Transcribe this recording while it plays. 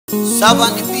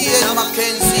Servant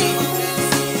Mackenzie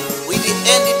with the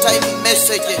Endtime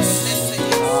messages.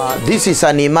 This is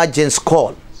an emergency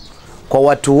call kwa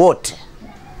watu wote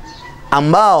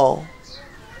ambao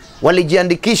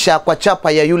walijiandikisha kwa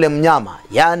chapa ya yule mnyama,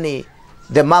 yani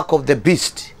the mark of the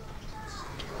beast.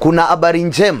 Kuna habari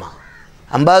njema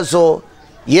ambazo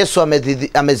Yesu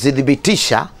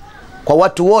amezidhibitisha kwa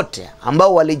watu wote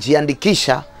ambao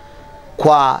walijiandikisha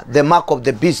kwa the mark of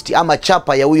the beast ama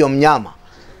chapa ya huyo mnyama,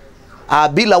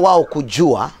 bila wao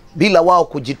kujua, bila wao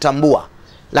kujitambua.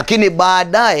 Lakini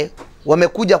baadaye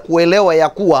wamekuja kuelewa ya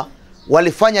kuwa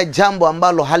walifanya jambo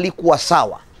ambalo halikuwa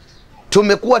sawa.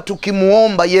 Tumekuwa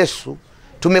tukimuomba Yesu,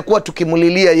 tumekuwa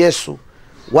tukimulilia Yesu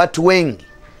watu wengi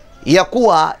ya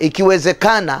kuwa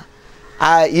ikiwezekana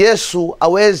Yesu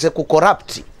aweze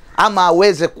kukorapti ama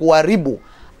aweze kuharibu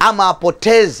ama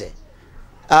apoteze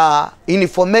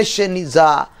information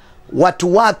za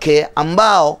watu wake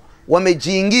ambao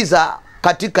wamejiingiza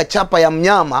katika chapa ya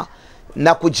mnyama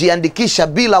na kujiandikisha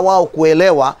bila wao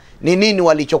kuelewa ni nini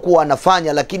walichokuwa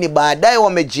wanafanya. Lakini baadaye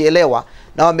wamejielewa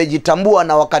na wamejitambua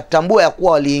na wakatambua ya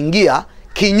kuwa waliingia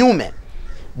kinyume.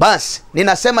 Basi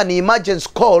ninasema ni emergency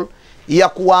call ya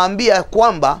kuwaambia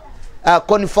kwamba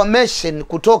confirmation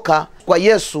kutoka kwa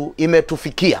Yesu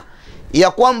imetufikia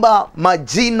ya kwamba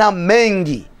majina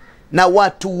mengi na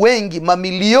watu wengi,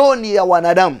 mamilioni ya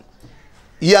wanadamu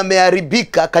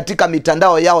yameharibika katika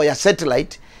mitandao yao ya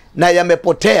satellite na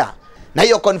yamepotea. Na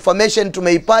hiyo confirmation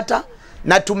tumeipata,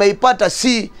 na tumeipata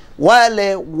sio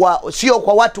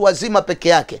kwa watu wazima peke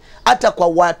yake, hata kwa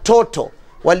watoto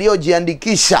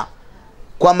waliojiandikisha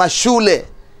kwa mashule.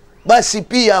 Basi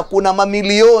pia kuna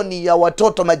mamilioni ya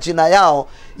watoto majina yao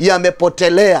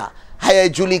yamepotelea,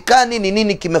 hayajulikani ni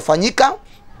nini kimefanyika,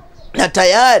 na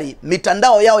tayari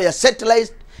mitandao yao ya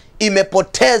satellite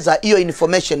imepoteza hiyo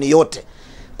information yote.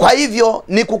 Kwa hivyo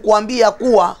ni kukuambia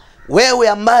kuwa wewe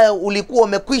ambaye ulikuwa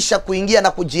umekwisha kuingia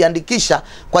na kujiandikisha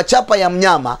kwa chapa ya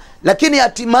mnyama, lakini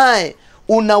hatimaye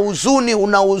una huzuni,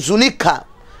 unahuzunika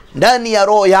ndani ya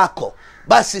roho yako,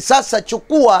 basi sasa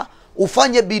chukua,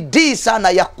 ufanye bidii sana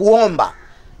ya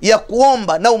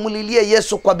kuomba na umulilie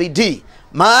Yesu kwa bidii.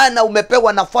 Maana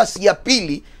umepewa nafasi ya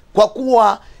pili, kwa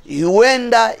kuwa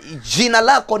huenda jina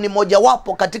lako ni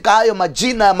mojawapo katika hayo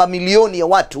majina ya mamilioni ya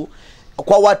watu,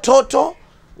 kwa watoto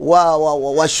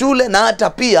wa shule na hata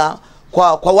pia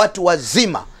kwa watu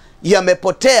wazima,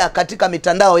 yamepotea katika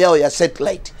mitandao yao ya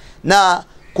satellite. Na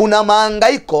kuna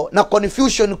mahangaiko na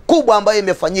confusion kubwa ambayo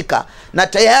imefanyika, na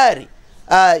tayari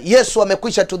Yesu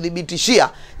amekwisha tudhibitishia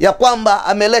ya kwamba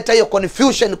ameleta hiyo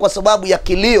confusion kwa sababu ya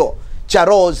kilio cha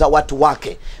roho za watu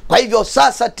wake. Kwa hivyo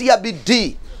sasa tia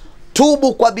bidii,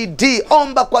 tubu kwa bidii,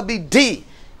 omba kwa bidii,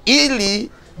 ili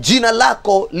jina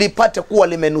lako lipate kuwa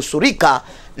limenusurika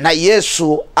na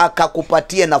Yesu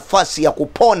akakupatie nafasi ya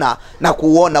kupona na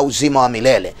kuona uzima wa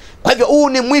milele. Kwa hivyo huu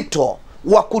ni mwito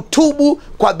wa kutubu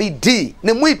kwa bidii,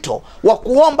 ni mwito wa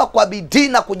kuomba kwa bidii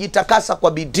na kujitakasa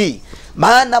kwa bidii.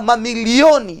 Maana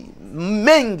mamilioni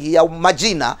mengi ya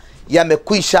majina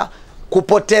yamekwisha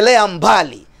kupotelea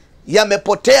mbali,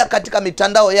 yamepotea katika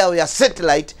mitandao yao ya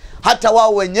satellite. Hata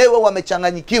wao wenyewe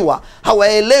wamechanganyikiwa,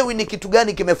 hawaelewi ni kitu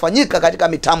gani kimefanyika katika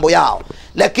mitambo yao.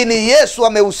 Lakini Yesu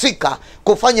amehusika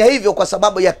kufanya hivyo kwa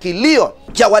sababu ya kilio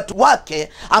cha watu wake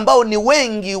ambao ni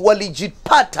wengi,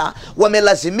 walijipata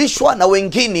wamelazimishwa na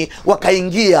wengine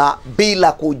wakaingia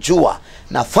bila kujua.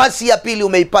 Nafasi ya pili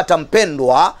umeipata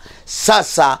mpendwa.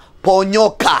 Sasa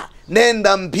ponyoka,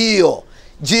 nenda mbio,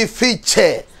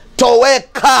 jifiche,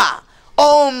 toweka,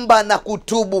 omba na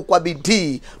kutubu kwa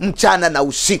bidii mchana na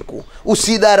usiku.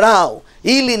 Usidharau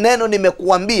hili neno,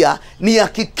 nimekuambia ni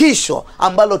hakikisho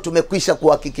ambalo tumekwisha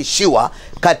kuhakikishiwa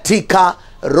katika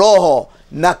roho,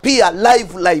 na pia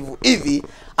live hivi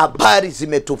habari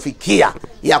zimetufikia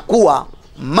ya kuwa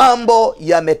mambo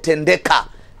yametendeka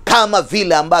kama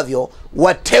vile ambavyo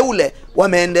wateule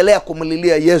wameendelea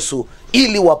kumlilia Yesu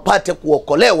ili wapate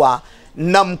kuokolewa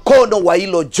na mkono wa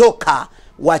hilo joka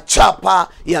wa chapa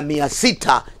ya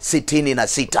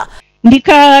 666.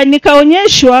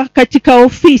 Nikaonyeshwa katika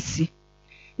ofisi.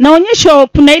 Naonyeshwa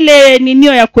kuna ile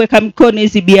ninio ya kuweka mkono,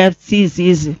 hizi BRC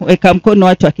hizi, weka mkono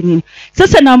watu wakinini.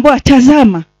 Sasa naambiwa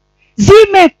tazama,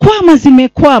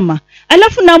 zimekwama.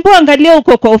 Alafu naambiwa angalia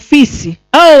huko kwa ofisi,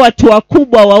 hao watu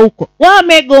wakubwa wa huko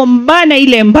wamegombana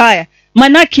ile mbaya,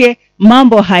 manake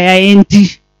mambo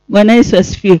hayaendi. Bwana Yesu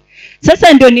asifiwe.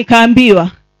 Sasa ndio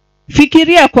nikaambiwa,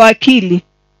 fikiria kwa akili,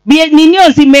 ninio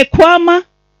zimekwama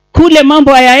kule,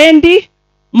 mambo hayaendi,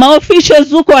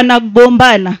 maofficials huko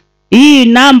wanagombana, hii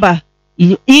namba,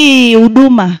 hii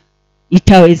huduma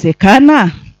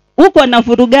itawezekana? Huko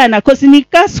wanavurugana. Kosi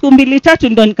nikaa siku 2-3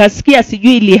 ndo nikasikia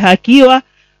sijui ilihakiwa,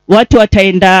 watu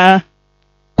wataenda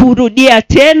kurudia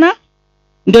tena.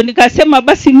 Ndio nikasema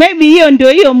basi maybe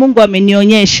hiyo Mungu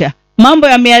amenionyesha. Mambo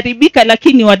yameharibika,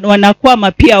 lakini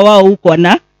wanakwama pia wao huko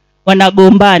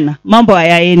wanagombana. Mambo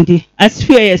hayaendi.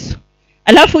 Asifiwe Yesu.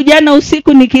 Alafu jana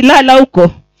usiku nikilala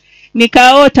huko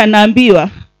nikaota naambiwa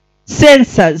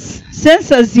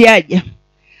census yaja.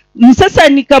 Sasa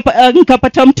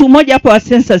nikapata mtu mmoja hapo wa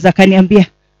census akaniambia,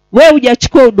 wewe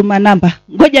hujachukua huduma namba,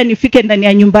 ngoja nifike ndani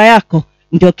ya nyumba yako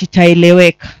ndio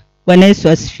kitaeleweka. Bwana Yesu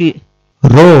asifiwe.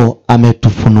 Roho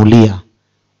ametufunulia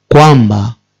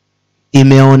kwamba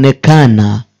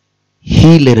imeonekana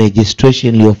ile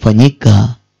registration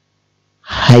iliyofanyika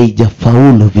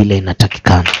haijafaulu vile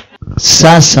inatakikana.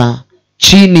 Sasa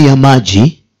chini ya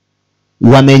maji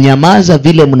wamenyamaza,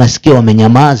 vile mnasikia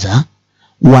wamenyamaza,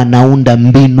 wanaunda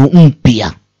mbinu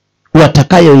mpya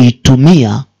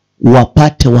watakayoitumia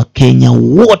wapate Wakenya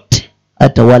wote,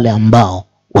 hata wale ambao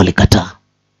walikataa.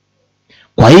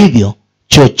 Kwa hivyo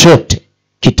chochote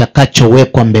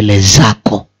kitakachowekwa mbele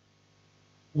zako,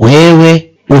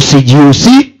 wewe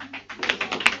usijiusi,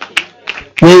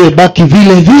 wewe baki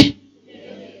vile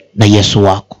na Yesu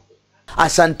wako.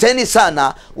 Asanteni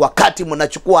sana wakati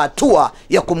mnachukua hatua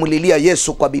ya kumlilia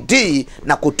Yesu kwa bidii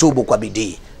na kutubu kwa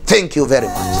bidii. Thank you very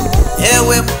much.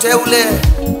 Ewe mteule,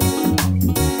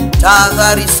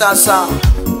 tahadhari sasa.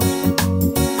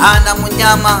 Ana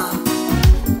mnyama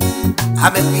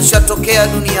amekwisha tokea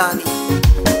duniani.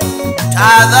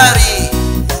 Tahadhari,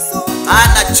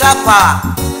 ana chapa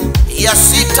ya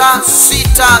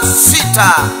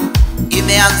 666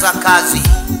 imeanza kazi.